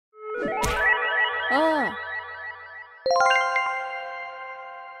Oh.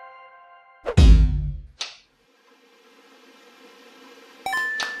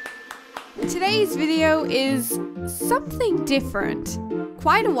 Today's video is something different.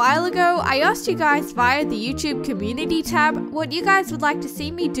 Quite a while ago, I asked you guys via the YouTube community tab what you guys would like to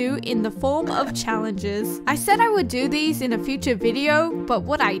see me do in the form of challenges. I said I would do these in a future video, but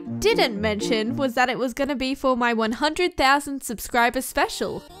what I didn't mention was that it was gonna be for my 100,000 subscriber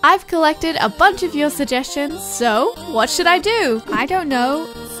special. I've collected a bunch of your suggestions, so what should I do? I don't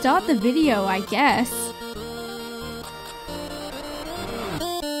know. Start the video, I guess.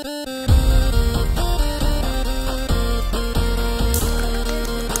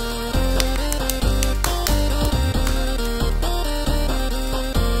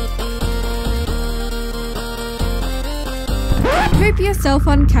 Poop yourself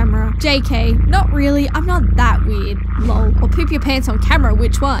on camera. JK, not really, I'm not that weird. Lol. Or poop your pants on camera,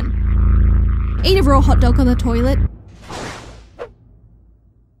 which one? Eat a raw hot dog on the toilet.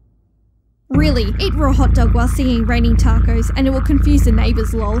 Really, eat raw hot dog while singing Raining Tacos and it will confuse the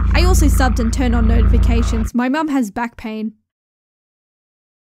neighbours, lol. I also subbed and turned on notifications. My mum has back pain.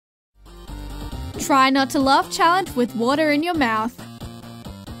 Try not to laugh challenge with water in your mouth.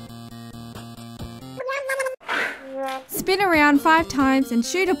 Spin around 5 times and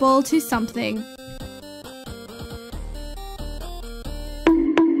shoot a ball to something.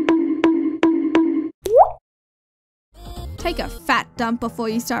 Take a fat dump before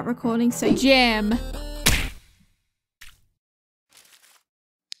you start recording, so jam.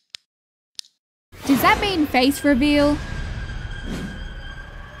 Does that mean face reveal?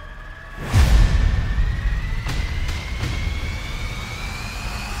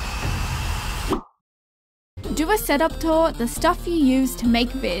 Do a setup tour, the stuff you use to make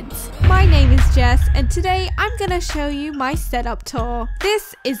vids. My name is Jess and today I'm gonna show you my setup tour.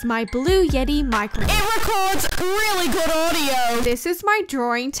 This is my Blue Yeti microphone. It records really good audio. This is my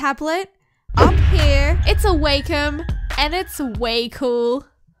drawing tablet. Up here, it's a Wacom and it's way cool.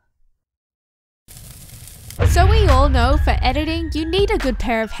 So we all know for editing, you need a good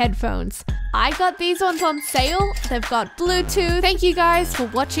pair of headphones. I got these ones on sale. They've got Bluetooth. Thank you guys for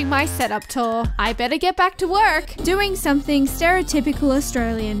watching my setup tour. I better get back to work. Doing something stereotypical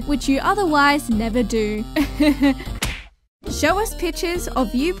Australian, which you otherwise never do. Show us pictures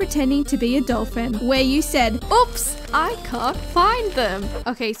of you pretending to be a dolphin, where you said, oops, I can't find them.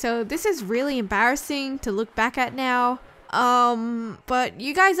 Okay, so this is really embarrassing to look back at now. But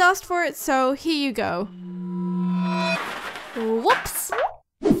you guys asked for it, so here you go. Whoops!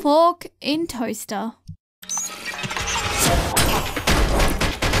 Fork in toaster.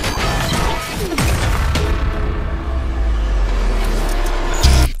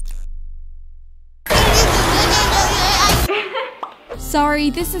 Sorry,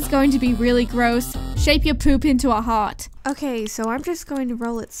 this is going to be really gross. Shape your poop into a heart. Okay, so I'm just going to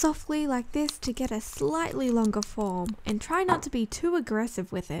roll it softly like this to get a slightly longer form. And try not to be too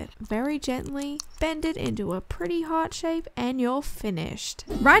aggressive with it. Very gently, bend it into a pretty heart shape and you're finished.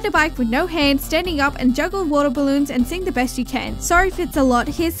 Ride a bike with no hands, standing up and juggle water balloons and sing the best you can. Sorry if it's a lot,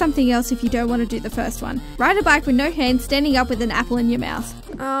 here's something else if you don't want to do the first one. Ride a bike with no hands, standing up with an apple in your mouth.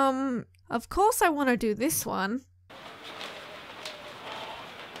 Of course I want to do this one.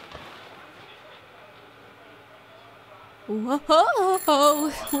 Whoa, whoa,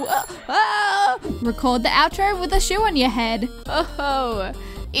 whoa. Record the outro with a shoe on your head. Oh,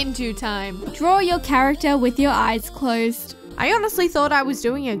 in due time. Draw your character with your eyes closed. I honestly thought I was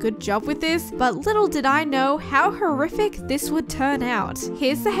doing a good job with this, but little did I know how horrific this would turn out.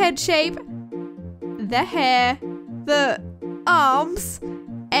 Here's the head shape, the hair, the arms,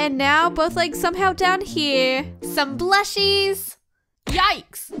 and now both legs somehow down here. Some blushies.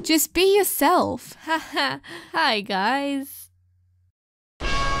 Yikes! Just be yourself. Haha. Hi guys.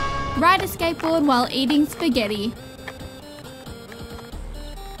 Ride a skateboard while eating spaghetti.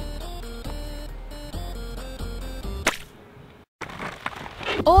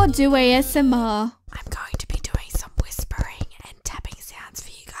 Or do ASMR. I'm going to be doing some whispering and tapping sounds for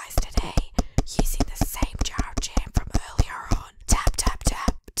you guys today, using the same jar of jam from earlier on. Tap, tap,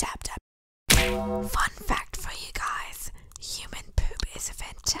 tap, tap, tap. Fun fact for you guys. Human poop is a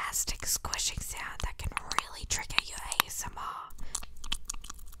fantastic squishing sound that can really trigger your ASMR.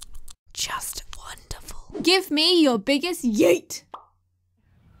 Just wonderful. Give me your biggest yeet.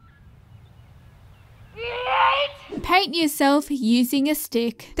 Paint yourself using a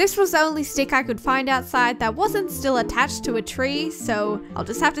stick. This was the only stick I could find outside that wasn't still attached to a tree, so I'll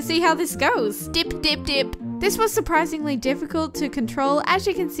just have to see how this goes. Dip, dip, dip. This was surprisingly difficult to control, as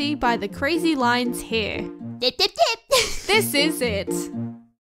you can see by the crazy lines here. Dip, dip, dip. This is it.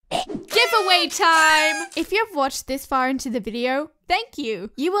 Giveaway time! If you've watched this far into the video, thank you!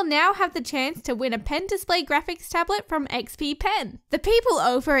 You will now have the chance to win a pen display graphics tablet from XP Pen. The people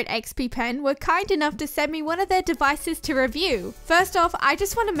over at XP Pen were kind enough to send me one of their devices to review. First off, I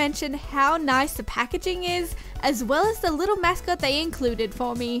just want to mention how nice the packaging is, as well as the little mascot they included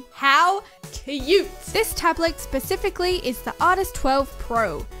for me. How cute! This tablet specifically is the Artist 12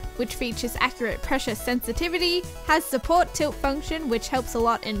 Pro, which features accurate pressure sensitivity, has support tilt function which helps a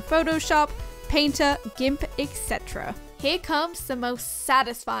lot in Photoshop, Painter, GIMP, etc. Here comes the most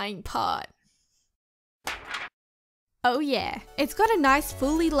satisfying part. Oh yeah, it's got a nice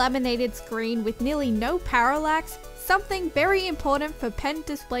fully laminated screen with nearly no parallax, something very important for pen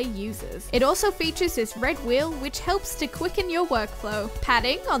display users. It also features this red wheel which helps to quicken your workflow.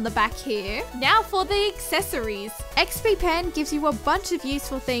 Padding on the back here. Now for the accessories. XP Pen gives you a bunch of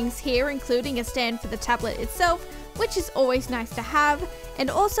useful things here, including a stand for the tablet itself, which is always nice to have, and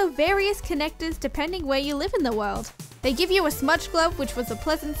also various connectors depending where you live in the world. They give you a smudge glove, which was a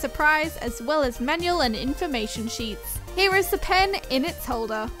pleasant surprise, as well as manual and information sheets. Here is the pen in its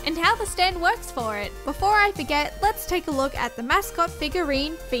holder, and how the stand works for it. Before I forget, let's take a look at the mascot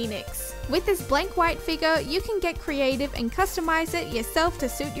figurine, Phoenix. With this blank white figure, you can get creative and customize it yourself to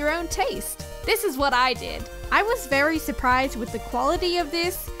suit your own taste. This is what I did. I was very surprised with the quality of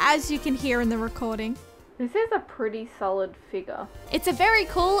this, as you can hear in the recording. This is a pretty solid figure. It's a very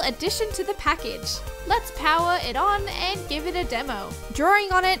cool addition to the package. Let's power it on and give it a demo.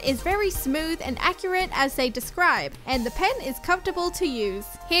 Drawing on it is very smooth and accurate as they describe, and the pen is comfortable to use.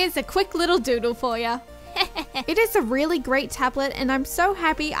 Here's a quick little doodle for ya. It is a really great tablet, and I'm so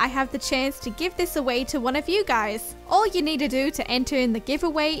happy I have the chance to give this away to one of you guys. All you need to do to enter in the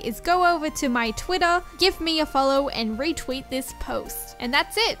giveaway is go over to my Twitter, give me a follow, and retweet this post. And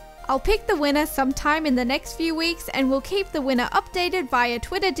that's it. I'll pick the winner sometime in the next few weeks, and we'll keep the winner updated via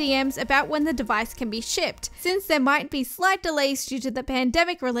Twitter DMs about when the device can be shipped, since there might be slight delays due to the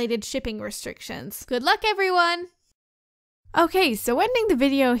pandemic-related shipping restrictions. Good luck, everyone! Okay, so ending the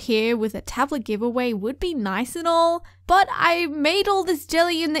video here with a tablet giveaway would be nice and all, but I made all this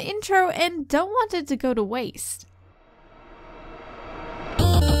jelly in the intro and don't want it to go to waste.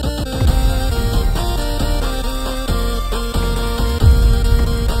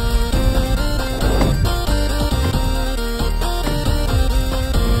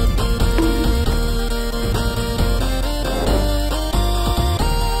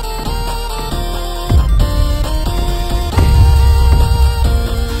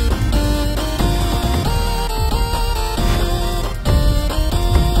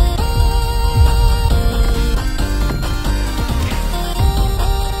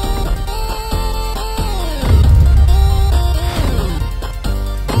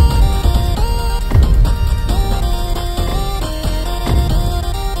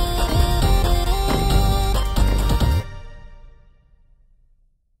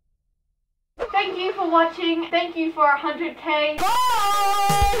 Thank you for watching. Thank you for 100K.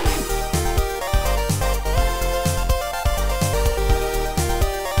 Bye!